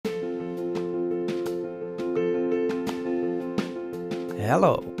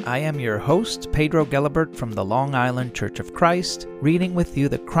Hello, I am your host, Pedro Gelibert from the Long Island Church of Christ, reading with you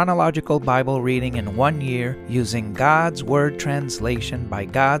the Chronological Bible reading in 1 year using God's Word translation by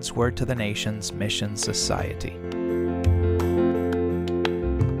God's Word to the Nations Mission Society.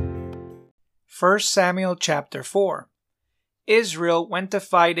 1 Samuel chapter 4. Israel went to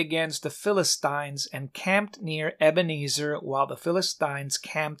fight against the Philistines and camped near Ebenezer while the Philistines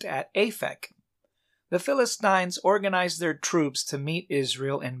camped at Aphek. The Philistines organized their troops to meet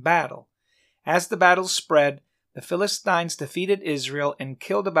Israel in battle. As the battle spread, the Philistines defeated Israel and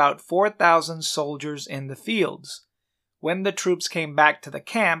killed about 4,000 soldiers in the fields. When the troops came back to the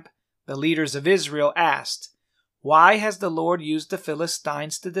camp, the leaders of Israel asked, "Why has the Lord used the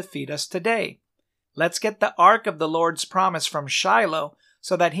Philistines to defeat us today? Let's get the ark of the Lord's promise from Shiloh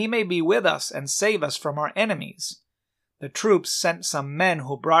so that he may be with us and save us from our enemies." The troops sent some men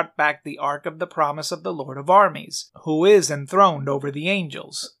who brought back the ark of the promise of the Lord of armies, who is enthroned over the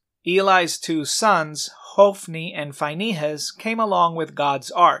angels. Eli's 2 sons, Hophni and Phinehas, came along with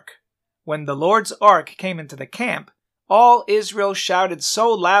God's ark. When the Lord's ark came into the camp, all Israel shouted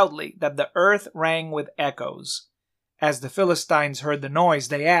so loudly that the earth rang with echoes. As the Philistines heard the noise,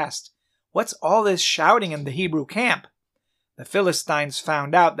 they asked, "What's all this shouting in the Hebrew camp?" The Philistines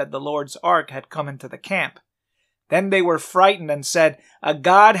found out that the Lord's ark had come into the camp. Then they were frightened and said, "A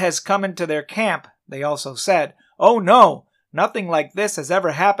god has come into their camp." They also said, "Oh no, nothing like this has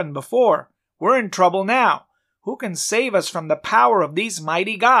ever happened before. We're in trouble now. Who can save us from the power of these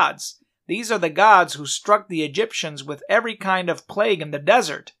mighty gods? These are the gods who struck the Egyptians with every kind of plague in the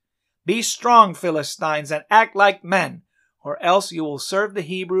desert. Be strong, Philistines, and act like men, or else you will serve the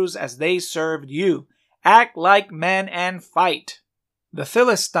Hebrews as they served you. Act like men and fight." The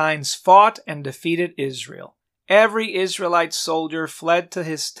Philistines fought and defeated Israel. Every Israelite soldier fled to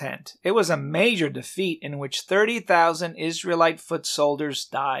his tent. It was a major defeat in which 30,000 Israelite foot soldiers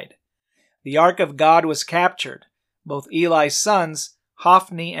died. The ark of God was captured. Both Eli's sons,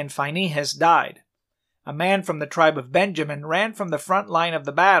 Hophni and Phinehas, died. A man from the tribe of Benjamin ran from the front line of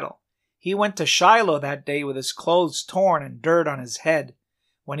the battle. He went to Shiloh that day with his clothes torn and dirt on his head.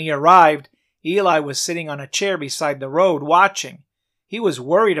 When he arrived, Eli was sitting on a chair beside the road watching. He was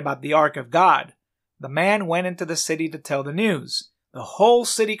worried about the ark of God. The man went into the city to tell the news. The whole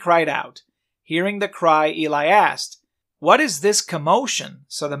city cried out. Hearing the cry, Eli asked, "What is this commotion?"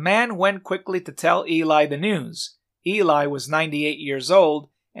 So the man went quickly to tell Eli the news. Eli was 98 years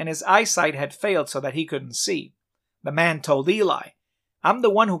old, and his eyesight had failed so that he couldn't see. The man told Eli, "I'm the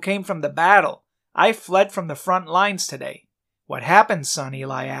one who came from the battle. I fled from the front lines today." "What happened, son?"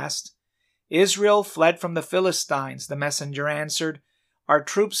 Eli asked. "Israel fled from the Philistines," the messenger answered. "Our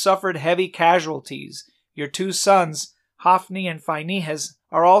troops suffered heavy casualties. Your 2 sons, Hophni and Phinehas,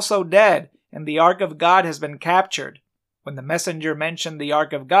 are also dead, and the ark of God has been captured." When the messenger mentioned the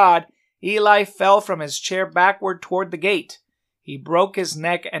ark of God, Eli fell from his chair backward toward the gate. He broke his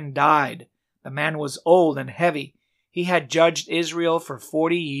neck and died. The man was old and heavy. He had judged Israel for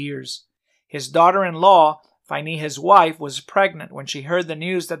 40 years. His daughter-in-law, Phinehas' wife, was pregnant when she heard the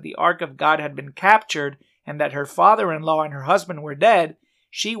news that the ark of God had been captured and that her father-in-law and her husband were dead.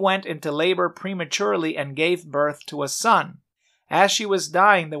 She went into labor prematurely and gave birth to a son. As she was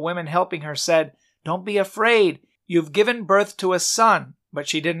dying, the women helping her said, "Don't be afraid. You've given birth to a son." But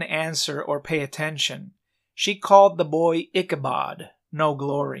she didn't answer or pay attention. She called the boy Ichabod, no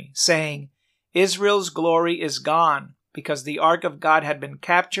glory, saying, "Israel's glory is gone, because the ark of God had been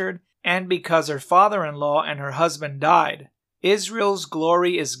captured and because her father-in-law and her husband died. Israel's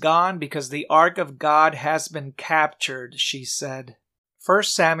glory is gone because the ark of God has been captured," she said.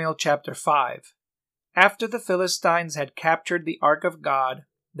 1 Samuel chapter 5. After the Philistines had captured the ark of God,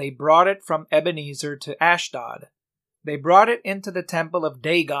 they brought it from Ebenezer to Ashdod. They brought it into the temple of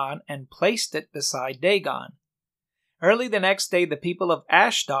Dagon and placed it beside Dagon. Early the next day, the people of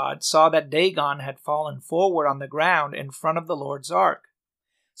Ashdod saw that Dagon had fallen forward on the ground in front of the Lord's ark.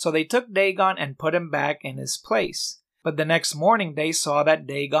 So they took Dagon and put him back in his place. But the next morning they saw that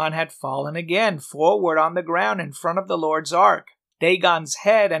Dagon had fallen again forward on the ground in front of the Lord's ark. Dagon's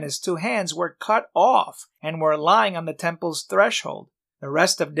head and his 2 hands were cut off and were lying on the temple's threshold. The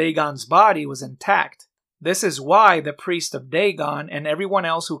rest of Dagon's body was intact. This is why the priest of Dagon and everyone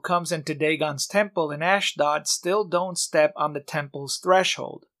else who comes into Dagon's temple in Ashdod still don't step on the temple's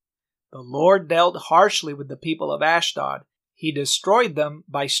threshold. The Lord dealt harshly with the people of Ashdod. He destroyed them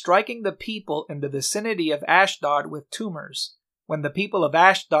by striking the people in the vicinity of Ashdod with tumors. When the people of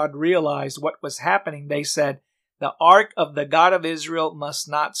Ashdod realized what was happening, they said, "The ark of the God of Israel must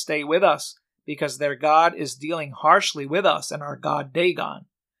not stay with us, because their God is dealing harshly with us and our god Dagon."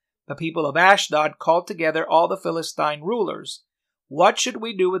 The people of Ashdod called together all the Philistine rulers. "What should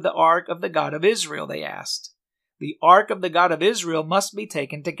we do with the ark of the God of Israel?" they asked. "The ark of the God of Israel must be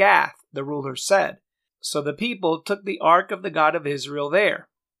taken to Gath," the rulers said. So the people took the ark of the God of Israel there.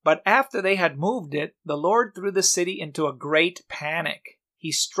 But after they had moved it, the Lord threw the city into a great panic.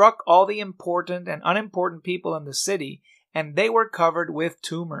 He struck all the important and unimportant people in the city, and they were covered with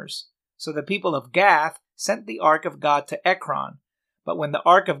tumors. So the people of Gath sent the ark of God to Ekron. But when the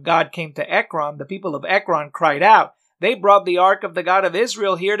ark of God came to Ekron, the people of Ekron cried out, "They brought the ark of the God of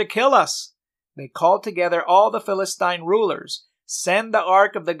Israel here to kill us." They called together all the Philistine rulers. "Send the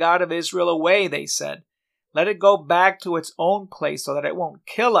ark of the God of Israel away," they said. "Let it go back to its own place so that it won't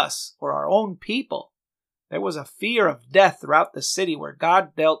kill us or our own people." There was a fear of death throughout the city where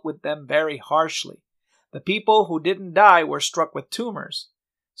God dealt with them very harshly. The people who didn't die were struck with tumors.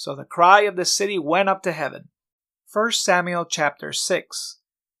 So the cry of the city went up to heaven. 1 Samuel chapter 6.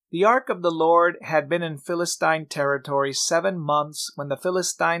 The ark of the Lord had been in Philistine territory 7 months when the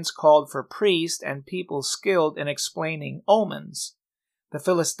Philistines called for priests and people skilled in explaining omens. The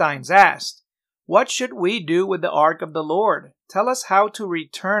Philistines asked, "What should we do with the ark of the Lord? Tell us how to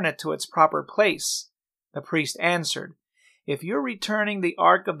return it to its proper place." The priest answered, "If you're returning the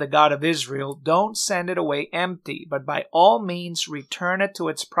ark of the God of Israel, don't send it away empty, but by all means return it to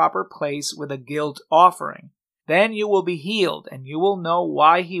its proper place with a guilt offering. Then you will be healed, and you will know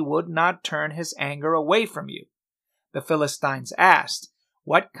why he would not turn his anger away from you." The Philistines asked,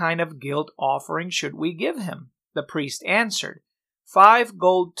 "What kind of guilt offering should we give him?" The priest answered, 5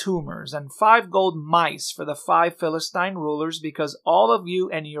 gold tumors and 5 gold mice for the 5 Philistine rulers, because all of you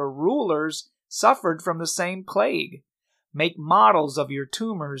and your rulers suffered from the same plague. Make models of your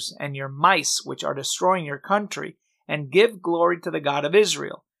tumors and your mice, which are destroying your country, and give glory to the God of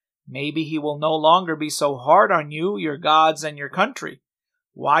Israel. Maybe he will no longer be so hard on you, your gods, and your country.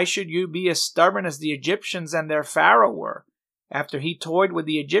 Why should you be as stubborn as the Egyptians and their Pharaoh were? After he toyed with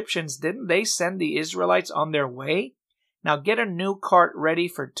the Egyptians, didn't they send the Israelites on their way? Now get a new cart ready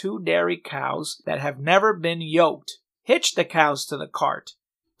for 2 dairy cows that have never been yoked. Hitch the cows to the cart.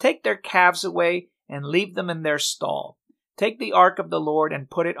 Take their calves away and leave them in their stall. Take the ark of the Lord and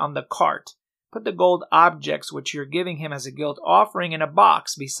put it on the cart. Put the gold objects which you're giving him as a guilt offering in a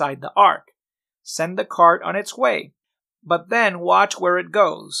box beside the ark. Send the cart on its way. But then watch where it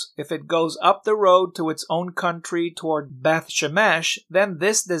goes. If it goes up the road to its own country toward Beth Shemesh, then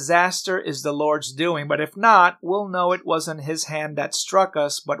this disaster is the Lord's doing. But if not, we'll know it wasn't his hand that struck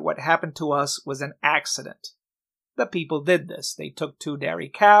us, but what happened to us was an accident." The people did this. They took 2 dairy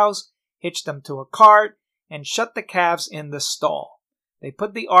cows, hitched them to a cart, and shut the calves in the stall. They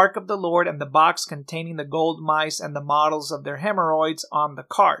put the ark of the Lord and the box containing the gold mice and the models of their hemorrhoids on the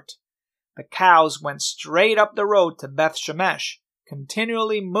cart. The cows went straight up the road to Beth Shemesh,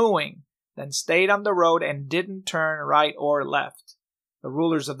 continually mooing, then stayed on the road and didn't turn right or left. The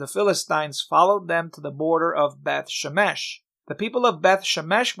rulers of the Philistines followed them to the border of Beth Shemesh. The people of Beth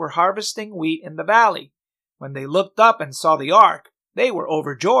Shemesh were harvesting wheat in the valley. When they looked up and saw the ark, they were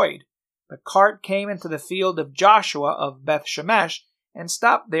overjoyed. The cart came into the field of Joshua of Beth Shemesh and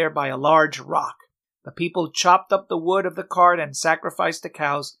stopped there by a large rock. The people chopped up the wood of the cart and sacrificed the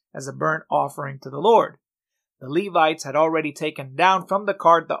cows as a burnt offering to the Lord. The Levites had already taken down from the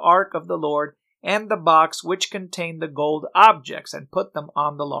cart the ark of the Lord and the box which contained the gold objects and put them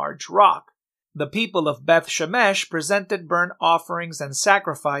on the large rock. The people of Beth Shemesh presented burnt offerings and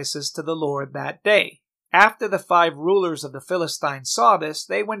sacrifices to the Lord that day. After the 5 rulers of the Philistines saw this,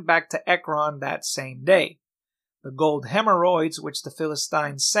 they went back to Ekron that same day. The gold hemorrhoids which the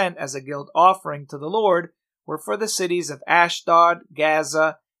Philistines sent as a guilt offering to the Lord were for the cities of Ashdod,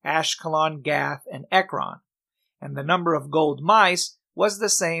 Gaza, Ashkelon, Gath, and Ekron. And the number of gold mice was the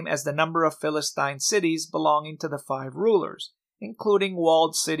same as the number of Philistine cities belonging to the 5 rulers, including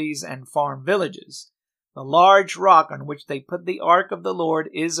walled cities and farm villages. The large rock on which they put the ark of the Lord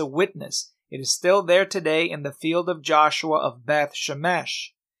is a witness. It is still there today in the field of Joshua of Beth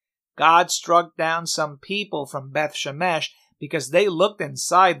Shemesh. God struck down some people from Beth Shemesh because they looked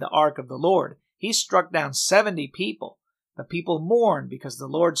inside the ark of the Lord. He struck down 70 people. The people mourned because the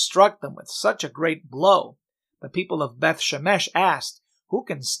Lord struck them with such a great blow. The people of Beth Shemesh asked, "Who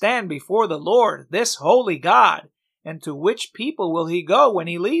can stand before the Lord, this holy God? And to which people will he go when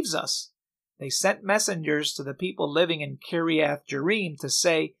he leaves us?" They sent messengers to the people living in Kiriath Jearim to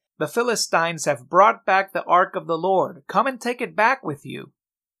say, "The Philistines have brought back the ark of the Lord. Come and take it back with you."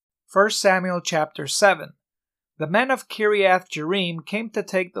 1 Samuel chapter 7. The men of Kiriath Jearim came to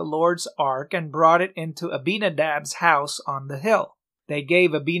take the Lord's ark and brought it into Abinadab's house on the hill. They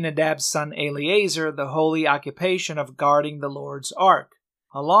gave Abinadab's son Eleazar the holy occupation of guarding the Lord's ark.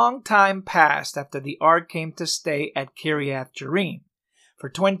 A long time passed after the ark came to stay at Kiriath-Jearim. For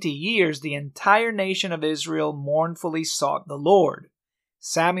 20 years the entire nation of Israel mournfully sought the Lord.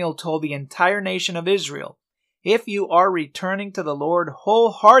 Samuel told the entire nation of Israel, "If you are returning to the Lord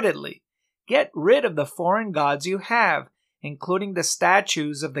wholeheartedly, get rid of the foreign gods you have, including the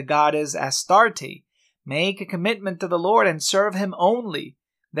statues of the goddess Astarte. Make a commitment to the Lord and serve him only.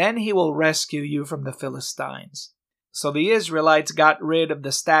 Then he will rescue you from the Philistines." So the Israelites got rid of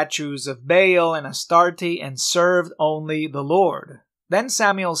the statues of Baal and Astarte and served only the Lord. Then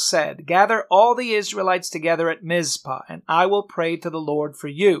Samuel said, "Gather all the Israelites together at Mizpah, and I will pray to the Lord for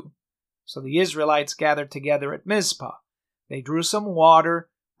you." So the Israelites gathered together at Mizpah. They drew some water,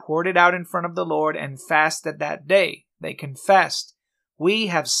 poured it out in front of the Lord, and fasted that day. They confessed, "We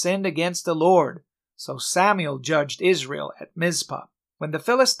have sinned against the Lord." So Samuel judged Israel at Mizpah. When the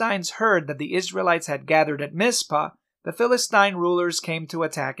Philistines heard that the Israelites had gathered at Mizpah, the Philistine rulers came to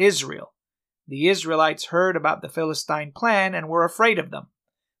attack Israel. The Israelites heard about the Philistine plan and were afraid of them.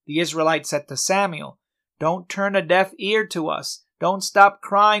 The Israelites said to Samuel, "Don't turn a deaf ear to us. Don't stop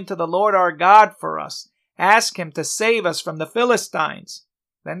crying to the Lord our God for us. Ask him to save us from the Philistines."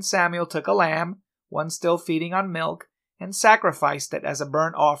 Then Samuel took a lamb, one still feeding on milk, and sacrificed it as a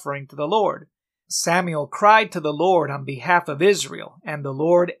burnt offering to the Lord. Samuel cried to the Lord on behalf of Israel, and the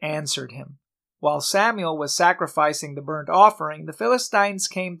Lord answered him. While Samuel was sacrificing the burnt offering, the Philistines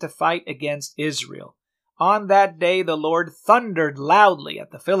came to fight against Israel. On that day the Lord thundered loudly at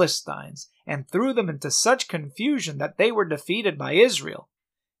the Philistines and threw them into such confusion that they were defeated by Israel.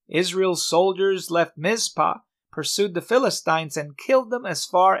 Israel's soldiers left Mizpah, pursued the Philistines, and killed them as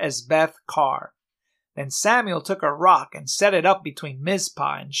far as Beth-kar. Then Samuel took a rock and set it up between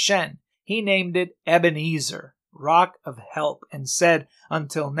Mizpah and Shen. He named it Ebenezer, Rock of Help, and said,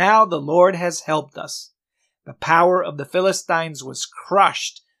 "Until now the Lord has helped us." The power of the Philistines was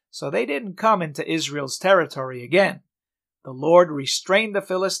crushed, so they didn't come into Israel's territory again. The Lord restrained the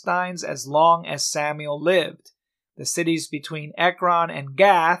Philistines as long as Samuel lived. The cities between Ekron and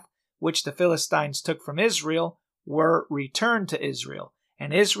Gath, which the Philistines took from Israel, were returned to Israel,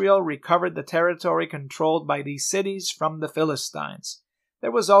 and Israel recovered the territory controlled by these cities from the Philistines. There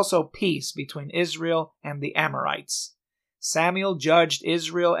was also peace between Israel and the Amorites. Samuel judged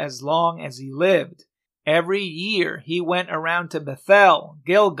Israel as long as he lived. Every year he went around to Bethel,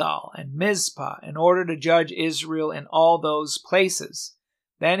 Gilgal, and Mizpah in order to judge Israel in all those places.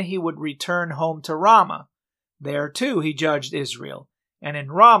 Then he would return home to Ramah. There too he judged Israel, and in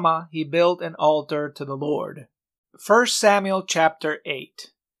Ramah he built an altar to the Lord. 1 Samuel chapter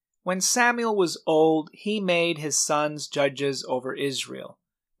 8. When Samuel was old, he made his sons judges over Israel.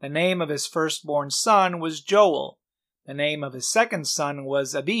 The name of his firstborn son was Joel. The name of his second son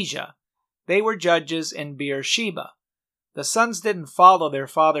was Abijah. They were judges in Beersheba. The sons didn't follow their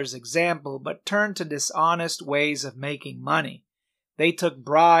father's example, but turned to dishonest ways of making money. They took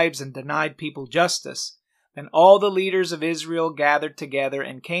bribes and denied people justice. Then all the leaders of Israel gathered together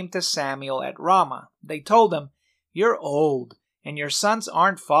and came to Samuel at Ramah. They told him, "You're old, and your sons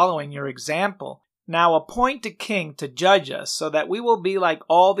aren't following your example. Now appoint a king to judge us, so that we will be like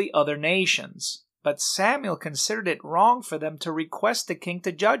all the other nations." But Samuel considered it wrong for them to request a king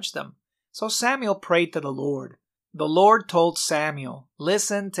to judge them. So Samuel prayed to the Lord. The Lord told Samuel,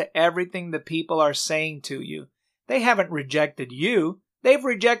 "Listen to everything the people are saying to you. They haven't rejected you. They've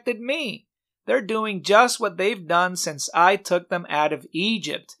rejected me. They're doing just what they've done since I took them out of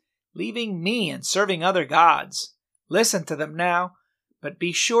Egypt, leaving me and serving other gods. Listen to them now, but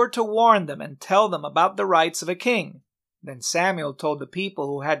be sure to warn them and tell them about the rights of a king." Then Samuel told the people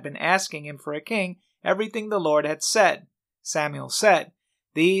who had been asking him for a king everything the Lord had said. Samuel said,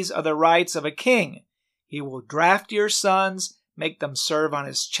 "These are the rights of a king. He will draft your sons, make them serve on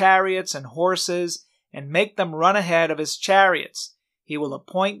his chariots and horses, and make them run ahead of his chariots. He will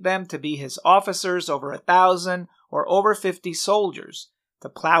appoint them to be his officers over 1,000 or over 50 soldiers, to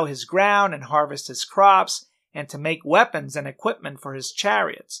plow his ground and harvest his crops, and to make weapons and equipment for his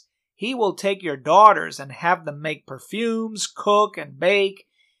chariots. He will take your daughters and have them make perfumes, cook, and bake.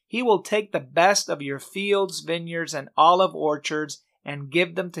 He will take the best of your fields, vineyards, and olive orchards and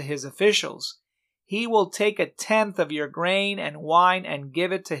give them to his officials. He will take 1/10 of your grain and wine and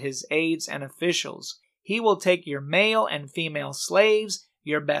give it to his aides and officials. He will take your male and female slaves,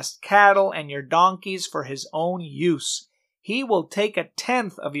 your best cattle, and your donkeys for his own use. He will take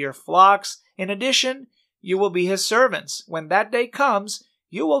 1/10 of your flocks. In addition, you will be his servants. When that day comes,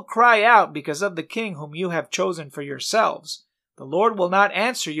 you will cry out because of the king whom you have chosen for yourselves. The Lord will not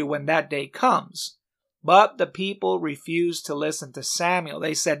answer you when that day comes." But the people refused to listen to Samuel.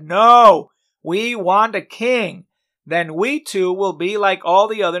 They said, "No, we want a king. Then we too will be like all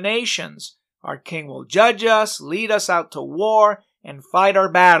the other nations. Our king will judge us, lead us out to war, and fight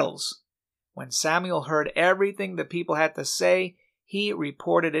our battles." When Samuel heard everything the people had to say, he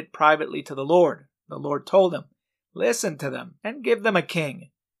reported it privately to the Lord. The Lord told him, "Listen to them and give them a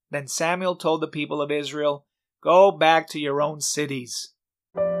king." Then Samuel told the people of Israel, "Go back to your own cities."